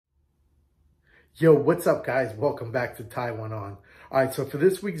Yo, what's up guys? Welcome back to Taiwan On. Alright, so for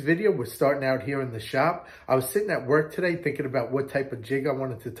this week's video, we're starting out here in the shop. I was sitting at work today thinking about what type of jig I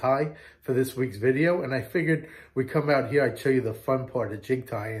wanted to tie for this week's video, and I figured we'd come out here, I'd show you the fun part of jig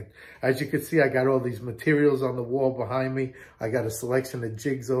tying. As you can see, I got all these materials on the wall behind me. I got a selection of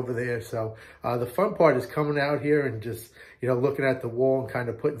jigs over there, so the fun part is coming out here and just, looking at the wall and kind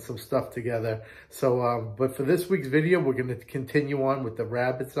of putting some stuff together. So, but for this week's video, we're going to continue on with the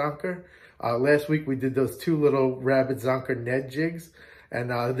rabbit zonker. Last week we did those two little rabbit zonker Ned jigs,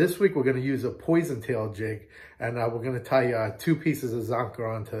 and this week we're going to use a Poison Tail Jig, and we're going to tie two pieces of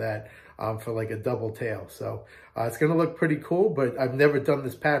zonker onto that for like a double tail. So it's going to look pretty cool, but I've never done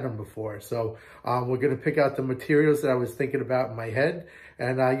this pattern before. So we're going to pick out the materials that I was thinking about in my head,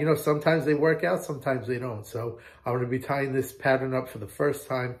 and sometimes they work out, sometimes they don't. So I'm going to be tying this pattern up for the first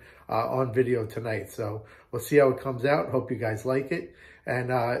time on video tonight. So we'll see how it comes out. Hope you guys like it.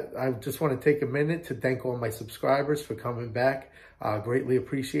 And I just want to take a minute to thank all my subscribers for coming back. Greatly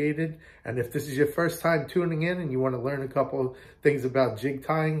appreciated. And if this is your first time tuning in and you want to learn a couple things about jig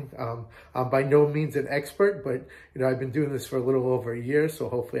tying, I'm by no means an expert, but I've been doing this for a little over a year, so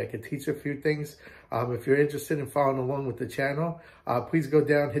hopefully I can teach a few things. If you're interested in following along with the channel, please go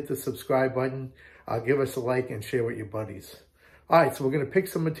down, hit the subscribe button, give us a like, and share with your buddies. All right, so we're going to pick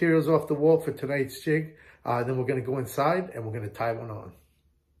some materials off the wall for tonight's jig. Then we're going to go inside and we're going to tie one on.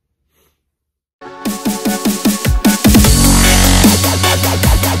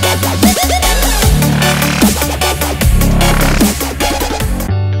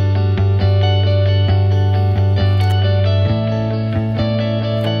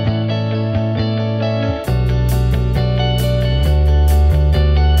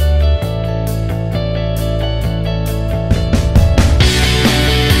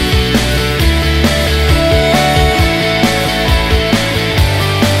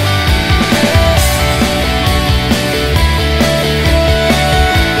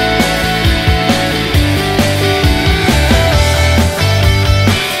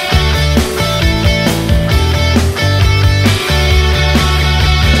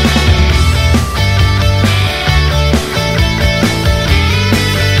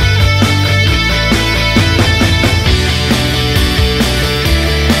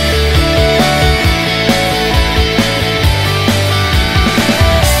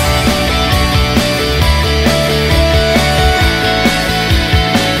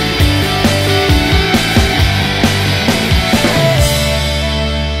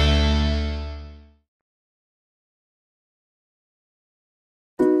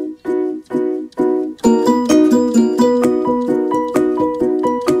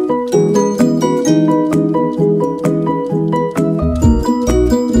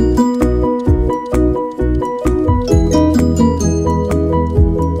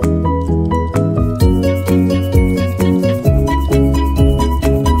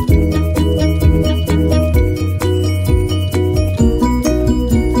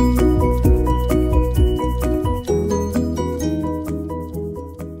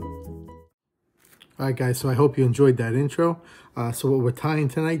 Alright guys, so I hope you enjoyed that intro. So what we're tying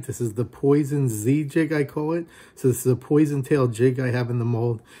tonight, this is the Poison Z jig, I call it. So this is a Poison Tail Jig I have in the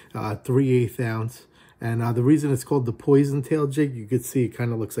mold, 3/8 ounce. And the reason it's called the Poison Tail Jig, you can see it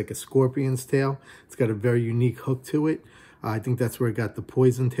kind of looks like a scorpion's tail. It's got a very unique hook to it. I think that's where it got the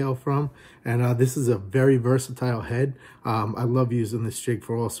poison tail from. And this is a very versatile head. I love using this jig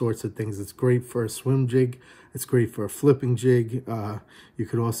for all sorts of things. It's great for a swim jig. It's great for a flipping jig. You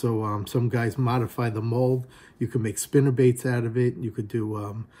could also, some guys modify the mold. You can make spinner baits out of it. You could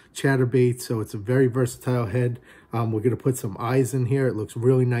do chatter baits. So it's a very versatile head. We're going to put some eyes in here. It looks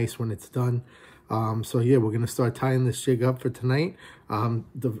really nice when it's done. So yeah, we're going to start tying this jig up for tonight.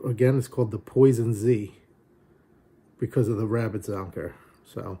 Again, it's called the Poison Z, because of the rabbit zonker.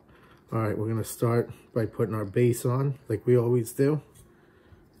 So, all right, we're gonna start by putting our base on, like we always do.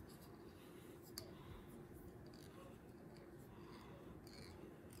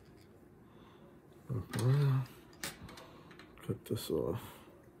 Cut this off.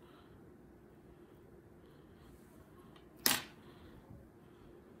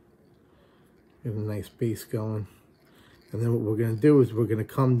 Get a nice base going. And then what we're gonna do is we're gonna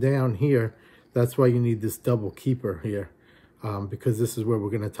come down here. That's why you need this double keeper here, because this is where we're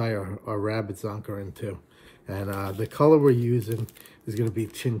going to tie our rabbit zonker into. And the color we're using is going to be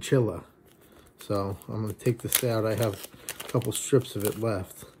chinchilla. So I'm going to take this out. I have a couple strips of it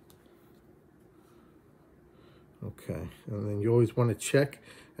left. Okay, and then you always want to check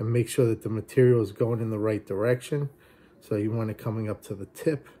and make sure that the material is going in the right direction. So you want it coming up to the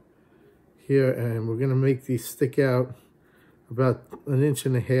tip here, and we're going to make these stick out about 1.5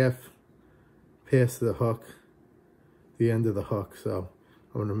 inches past the hook, the end of the hook. So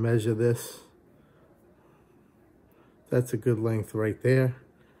I'm going to measure this. That's a good length right there.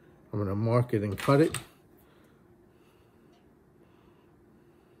 I'm going to mark it and cut it.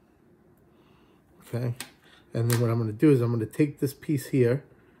 Okay. And then what I'm going to do is I'm going to take this piece here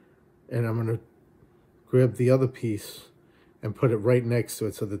and I'm going to grab the other piece and put it right next to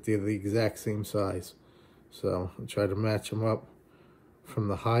it so that they're the exact same size. So I'll try to match them up from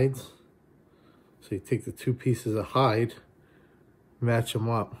the hides. So you take the two pieces of hide, match them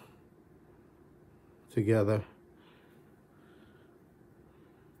up together.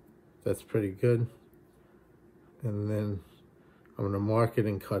 That's pretty good. And then I'm going to mark it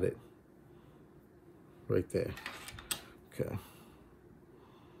and cut it right there. Okay.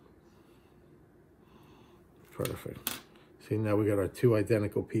 Perfect. See, now we got our two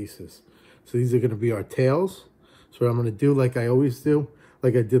identical pieces. So these are going to be our tails. So what I'm going to do, like I always do,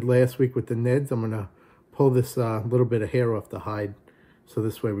 like I did last week with the Neds, I'm going to pull this little bit of hair off the hide. So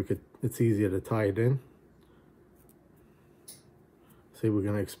this way it's easier to tie it in. See, we're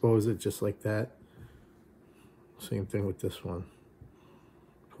going to expose it just like that. Same thing with this one.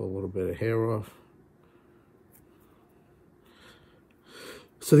 Pull a little bit of hair off.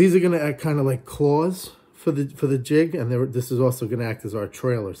 So these are going to act kind of like claws for the jig, and this is also going to act as our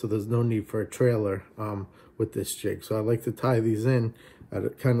trailer. So there's no need for a trailer with this jig. So I like to tie these in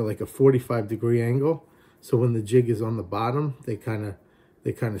at kind of like a 45-degree angle. So when the jig is on the bottom, they kind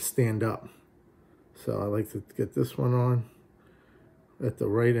of stand up. So I like to get this one on at the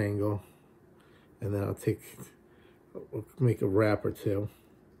right angle, and then I'll make a wrap or two.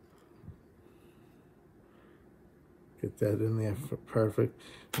 Get that in there for perfect.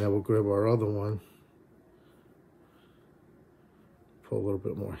 Now we'll grab our other one. Pull a little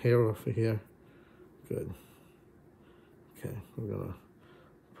bit more hair off of here. Good. Okay, we're gonna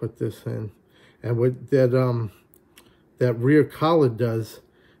put this in. And what that rear collar does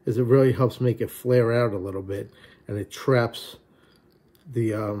is it really helps make it flare out a little bit, and it traps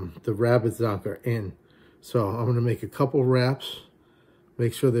the rabbit zonker in. So I'm gonna make a couple wraps,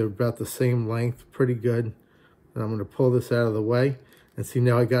 make sure they're about the same length, pretty good. And I'm going to pull this out of the way. And see,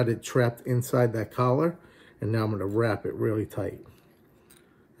 now I got it trapped inside that collar. And now I'm going to wrap it really tight.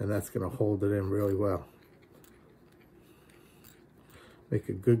 And that's going to hold it in really well. Make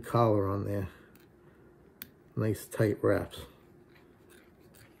a good collar on there. Nice tight wraps.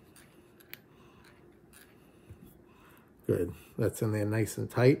 Good. That's in there nice and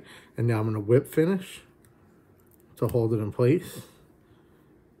tight. And now I'm going to whip finish to hold it in place.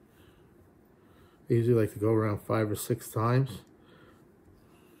 I usually like to go around 5 or 6 times.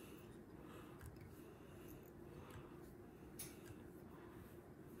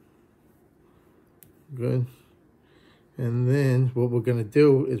 Good. And then what we're going to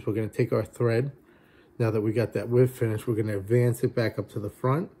do is we're going to take our thread. Now that we got that whip finished, we're going to advance it back up to the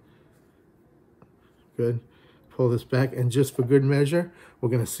front. Good. Pull this back, and just for good measure, we're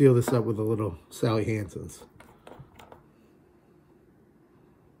going to seal this up with a little Sally Hansen's.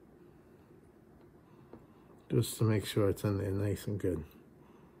 Just to make sure it's in there nice and good.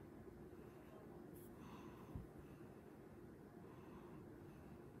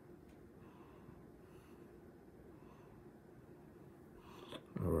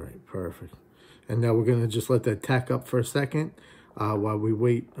 All right, perfect. And now we're gonna just let that tack up for a second while we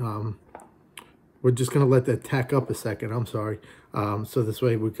wait. We're just gonna let that tack up a second, I'm sorry. So this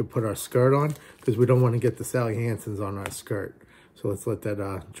way we could put our skirt on, because we don't wanna get the Sally Hansen's on our skirt. So let's let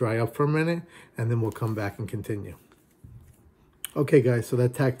that dry up for a minute, and then we'll come back and continue. Okay, guys, so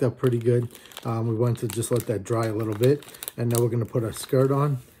that tacked up pretty good. We want to just let that dry a little bit, and now we're going to put our skirt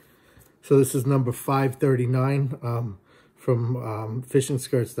on. So this is number 539 from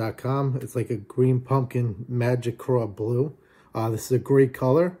fishingskirts.com. It's like a green pumpkin magic craw blue. This is a great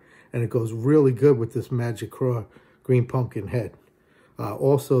color, and it goes really good with this magic craw green pumpkin head.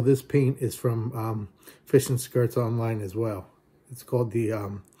 Also, this paint is from Fishing Skirts online as well. It's called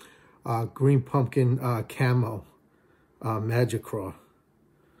the Green Pumpkin Camo Magic Craw.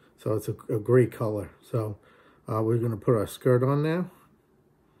 So it's a great color. So we're going to put our skirt on now.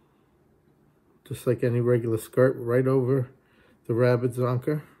 Just like any regular skirt, right over the rabbit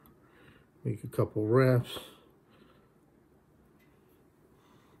zonker. Make a couple wraps.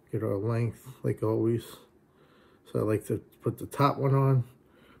 Get our length like always. So I like to put the top one on,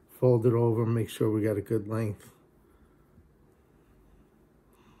 fold it over, make sure we got a good length.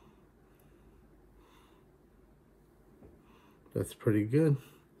 That's pretty good.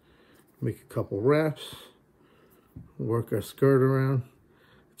 Make a couple wraps. Work our skirt around.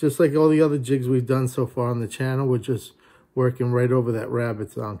 Just like all the other jigs we've done so far on the channel, we're just working right over that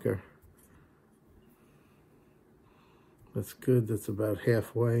rabbit zonker. That's good. That's about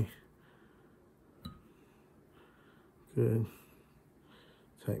halfway. Good.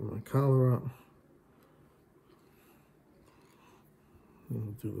 Tighten my collar up. And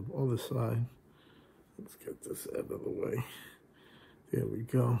we'll do the other side. Let's get this out of the way. There we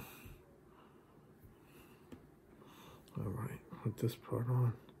go. All right, put this part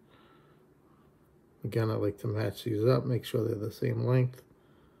on. Again, I like to match these up, make sure they're the same length.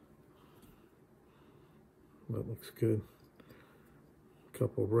 That looks good.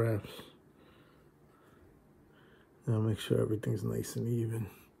 Couple wraps. Now make sure everything's nice and even.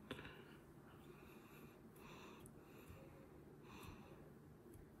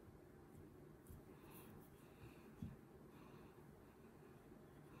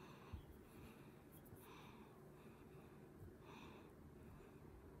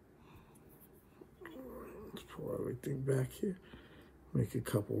 Let's pull everything back here. Make a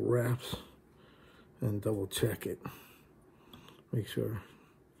couple wraps and double check it. Make sure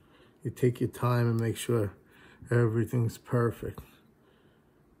you take your time and make sure everything's perfect.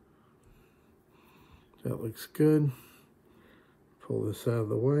 That looks good. Pull this out of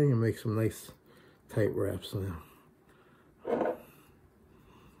the way and make some nice tight wraps now. There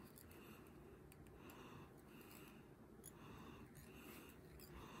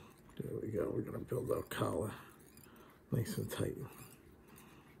we go. We're going to build our collar nice and tight.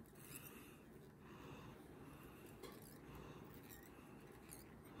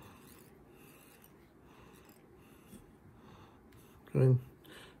 Good.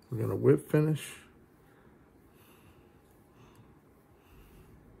 We're going to whip finish.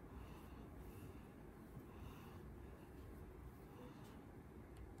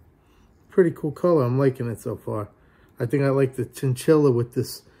 Pretty cool color. I'm liking it so far. I think I like the chinchilla with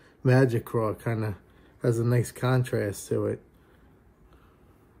this magic claw. Kind of has a nice contrast to it.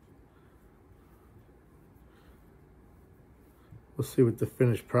 We'll see what the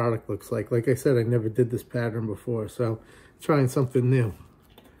finished product looks like. Like I said, I never did this pattern before, so trying something new.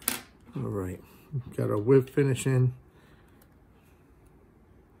 All right, got our whip finish in.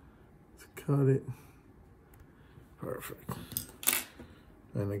 Let's cut it. Perfect.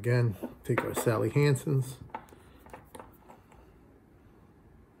 And again, take our Sally Hansen's.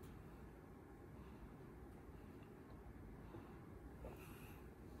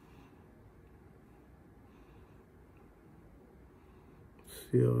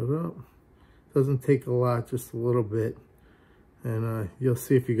 Seal it up. Doesn't take a lot, just a little bit. And you'll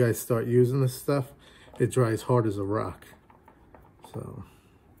see if you guys start using this stuff, it dries hard as a rock. So,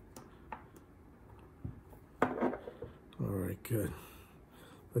 all right, good.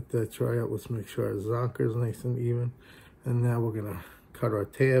 Let that dry out. Let's make sure our Zonker is nice and even. And now we're gonna cut our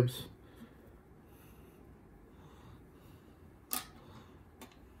tabs.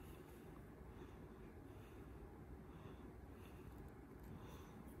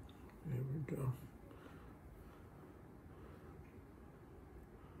 There we go.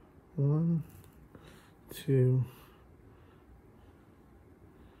 1, 2,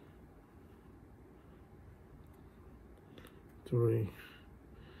 3,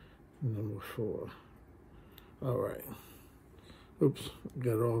 number 4. All right. Oops,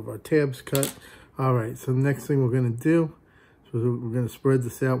 got all of our tabs cut. All right, so the next thing we're gonna do, so we're gonna spread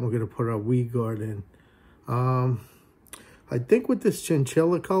this out and we're gonna put our weed guard in. I think with this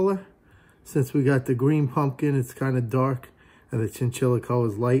chinchilla color, since we got the green pumpkin, it's kind of dark, and the chinchilla color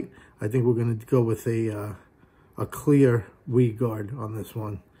is light, I think we're gonna go with a clear weed guard on this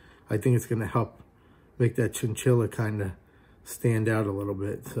one. I think it's gonna help make that chinchilla kind of stand out a little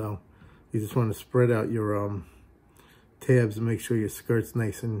bit. So you just want to spread out your tabs and make sure your skirt's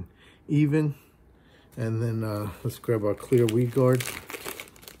nice and even. And then let's grab our clear weed guard.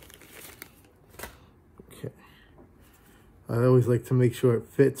 Okay. I always like to make sure it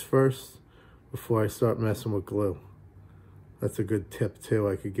fits first before I start messing with glue. That's a good tip too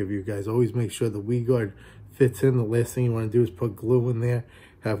I could give you guys. Always make sure the weed guard fits in. The last thing you want to do is put glue in there,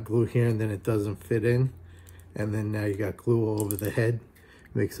 have glue here, and then it doesn't fit in. And then now you got glue all over the head.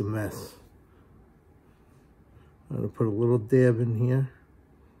 Makes a mess. I'm going to put a little dab in here.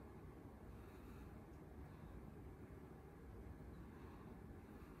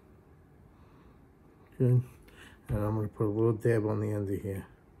 Good. And I'm going to put a little dab on the end of here.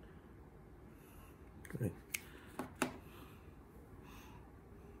 Good.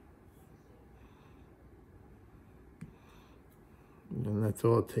 And that's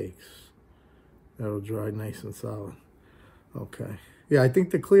all it takes. That'll dry nice and solid. Okay. Yeah, I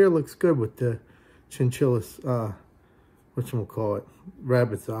think the clear looks good with the chinchillas, whatchamacallit,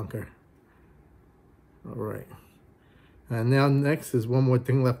 rabbit zonker. All right. And now next is one more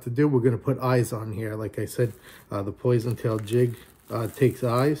thing left to do. We're going to put eyes on here. Like I said, the Poison Tail Jig takes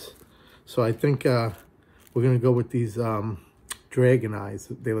eyes. So I think we're going to go with these dragon eyes.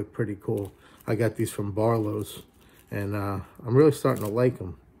 They look pretty cool. I got these from Barlow's, and I'm really starting to like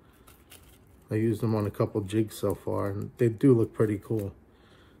them. I used them on a couple jigs so far, and they do look pretty cool.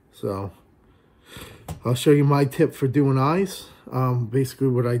 So I'll show you my tip for doing eyes. Basically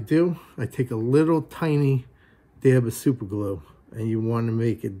what I do, I take a little tiny dab of super glue, and you want to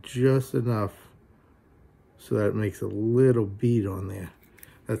make it just enough so that it makes a little bead on there.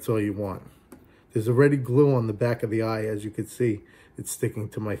 That's all you want. There's already glue on the back of the eye. As you can see, it's sticking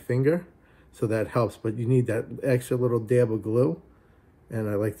to my finger, so that helps, but you need that extra little dab of glue, and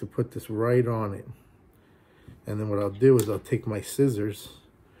I like to put this right on it. And then what I'll do is I'll take my scissors,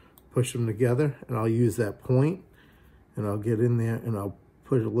 push them together, and I'll use that point, and I'll get in there and I'll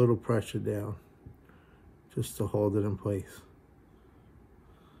put a little pressure down just to hold it in place.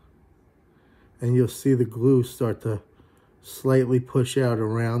 And you'll see the glue start to slightly push out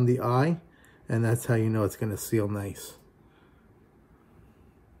around the eye, and that's how you know it's going to seal nice.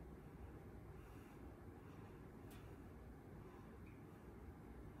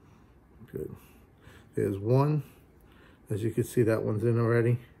 Good. There's one. As you can see, that one's in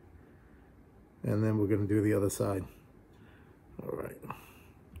already. And then we're going to do the other side. All right.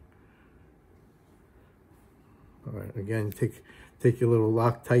 All right. Again, take your little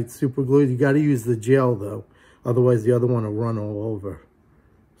Loctite super glue. You got to use the gel though, otherwise the other one will run all over.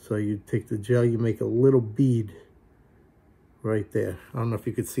 So you take the gel, you make a little bead right there. I don't know if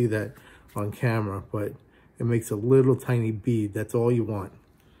you could see that on camera, but it makes a little tiny bead. That's all you want.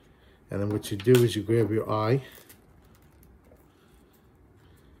 And then what you do is you grab your eye.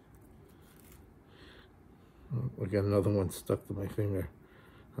 I got another one stuck to my finger.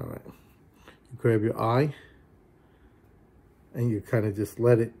 All right. You grab your eye and you kind of just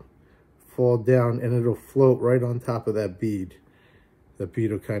let it fall down, and it'll float right on top of that bead. The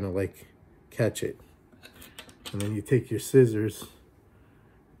bead will kind of like catch it. And then you take your scissors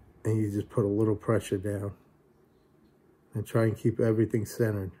and you just put a little pressure down and try and keep everything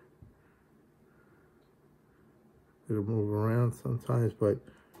centered. It'll move around sometimes, but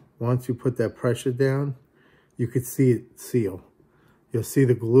once you put that pressure down, you could see it seal. You'll see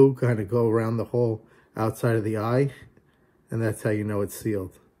the glue kind of go around the whole outside of the eye, and that's how you know it's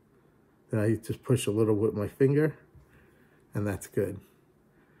sealed. Then I just push a little with my finger, and that's good.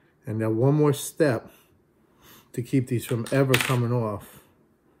 And now one more step to keep these from ever coming off.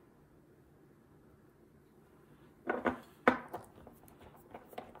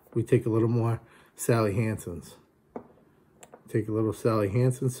 We take a little more Sally Hansen's. Take a little Sally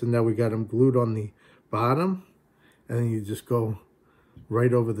Hansen's, so now we got them glued on the bottom, and then you just go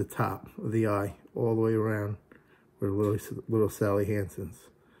right over the top of the eye, all the way around with little Sally Hansen's.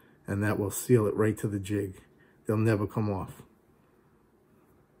 And that will seal it right to the jig. They'll never come off.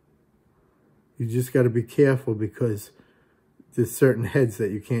 You just got to be careful because there's certain heads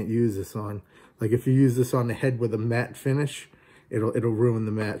that you can't use this on. Like if you use this on the head with a matte finish, it'll ruin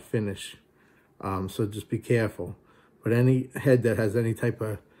the matte finish. So just be careful. But any head that has any type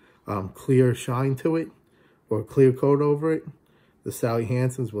of clear shine to it or clear coat over it, the Sally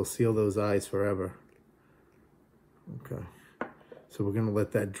Hansen's will seal those eyes forever. Okay. So we're going to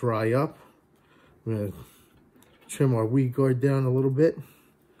let that dry up. We're going to trim our weed guard down a little bit.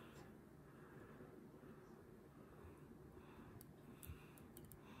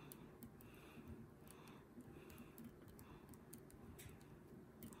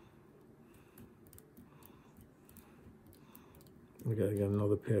 I got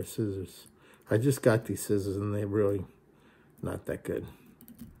another pair of scissors. I just got these scissors and they're really not that good.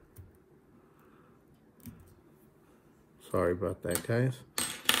 Sorry about that, guys.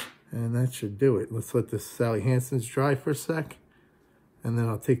 And that should do it. Let's let this Sally Hansen's dry for a sec, and then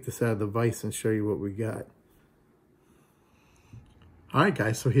I'll take this out of the vise and show you what we got. All right,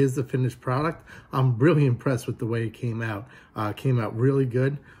 guys, so here's the finished product. I'm really impressed with the way it came out. It came out really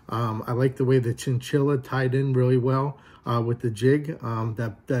good. I like the way the chinchilla tied in really well with the jig.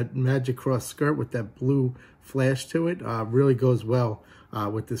 That magic cross skirt with that blue flash to it really goes well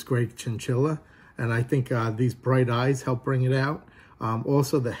with this great chinchilla. And I think these bright eyes help bring it out.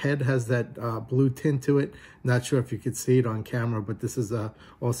 Also, the head has that blue tint to it. Not sure if you could see it on camera, but this is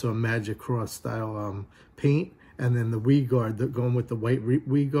also a magic cross style paint. And then the weed guard, going with the white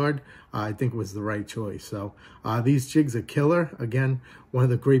weed guard, I think was the right choice. So these jigs are killer. Again, one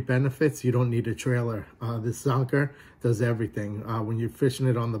of the great benefits, you don't need a trailer. This Zonker does everything. When you're fishing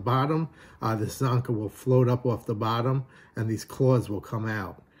it on the bottom, this Zonker will float up off the bottom and these claws will come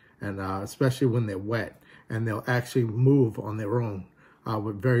out. And especially when they're wet. and they'll actually move on their own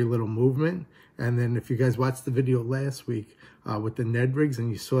with very little movement. And then if you guys watched the video last week with the Ned rigs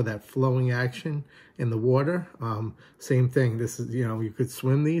and you saw that flowing action in the water, same thing. This is, you know, you could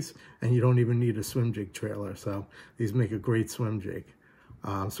swim these and you don't even need a swim jig trailer. So these make a great swim jig.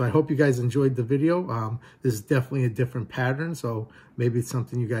 So I hope you guys enjoyed the video. This is definitely a different pattern, so maybe it's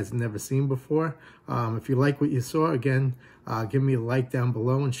something you guys have never seen before. If you like what you saw, again, give me a like down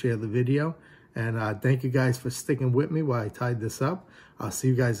below and share the video. And thank you guys for sticking with me while I tied this up. I'll see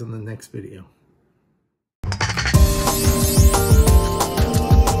you guys in the next video.